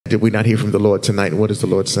Did we not hear from the Lord tonight? What is the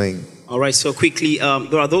Lord saying? All right, so quickly,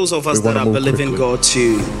 there are those of us that are believing God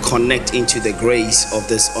to connect into the grace of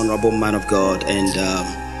this honorable man of God.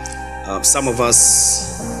 And some of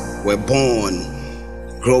us were born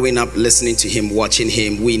growing up listening to him, watching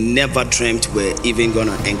him. We never dreamt we're even going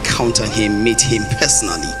to encounter him, meet him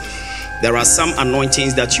personally. There are some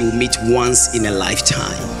anointings that you meet once in a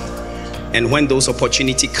lifetime. And when those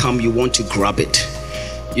opportunities come, you want to grab it.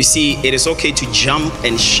 You see, it is okay to jump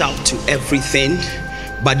and shout to everything,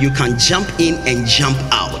 but you can jump in and jump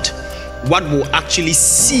out. What will actually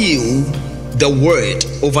seal the word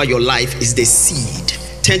over your life is the seed.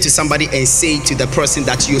 Turn to somebody and say to the person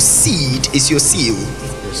that your seed is your seal.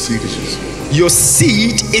 Your seed is your seal. Your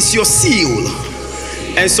seed is your seal.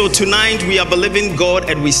 And so tonight we are believing God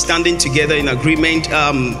and we're standing together in agreement.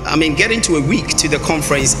 Getting to a week to the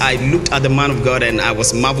conference, I looked at the man of God and I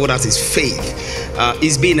was marveled at his faith.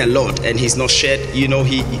 He's been a lot and he's not shared. You know,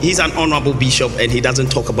 he's an honorable bishop and he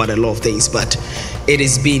doesn't talk about a lot of things, but it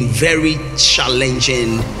has been very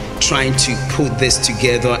challenging trying to put this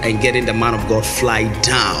together and getting the man of God fly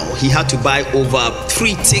down. He had to buy over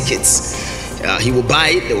 3 tickets. He will buy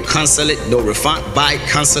it, they will cancel it, no refund. Buy,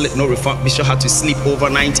 cancel it, no refund. Bishop had to sleep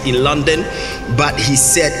overnight in London, but he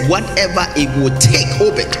said, whatever it will take,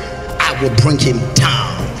 Obed, I will bring him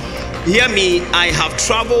down. Hear me, I have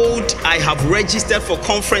traveled, I have registered for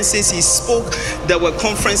conferences. He spoke, there were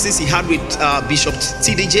conferences he had with Bishop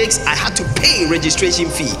T.D. Jakes. I had to pay registration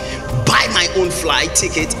fee, buy my own flight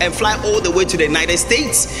ticket and fly all the way to the United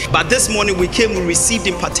States. But this morning we came, we received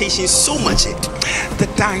impartation so much.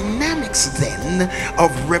 The dynamics then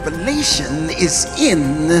of revelation is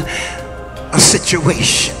in a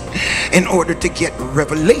situation. In order to get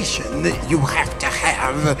revelation, you have to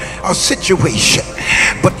have a situation.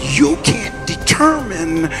 But you can't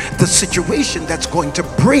determine the situation that's going to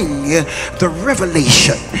bring the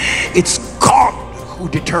revelation. It's God who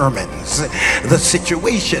determines the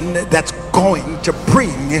situation that's going to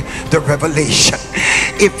bring the revelation.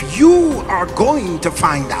 If you are going to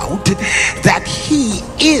find out that he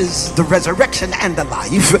is the resurrection and the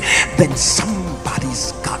life, then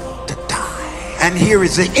somebody's got to die. And here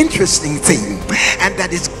is the interesting thing, and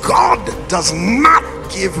that is God does not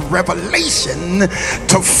give revelation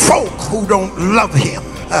to folk who don't love him.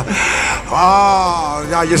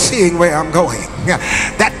 Now you're seeing where I'm going.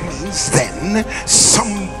 That means then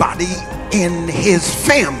somebody in his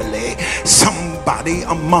family, somebody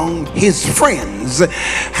among his friends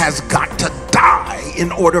has got to die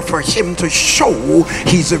in order for him to show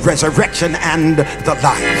he's the resurrection and the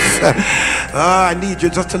life. I need you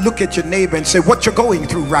just to look at your neighbor and say, what you're going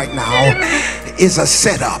through right now is a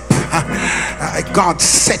setup. God's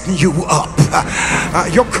setting you up.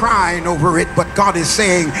 You're crying over it, but God is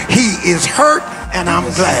saying he is hurt, and I'm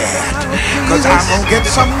glad, because I'm gonna get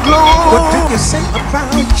some glory. What do you say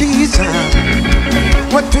about Jesus?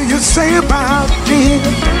 What do you say about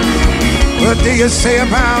Jesus? What do you say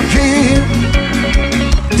about Jesus?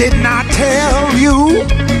 Did not tell you.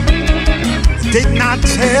 Did not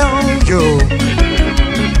tell you.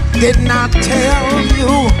 Did not tell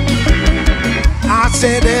you. I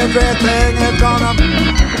said everything is gonna.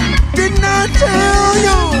 Did not tell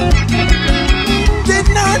you. Did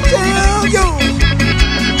not tell you.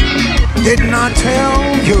 Did not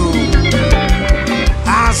tell you.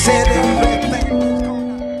 I said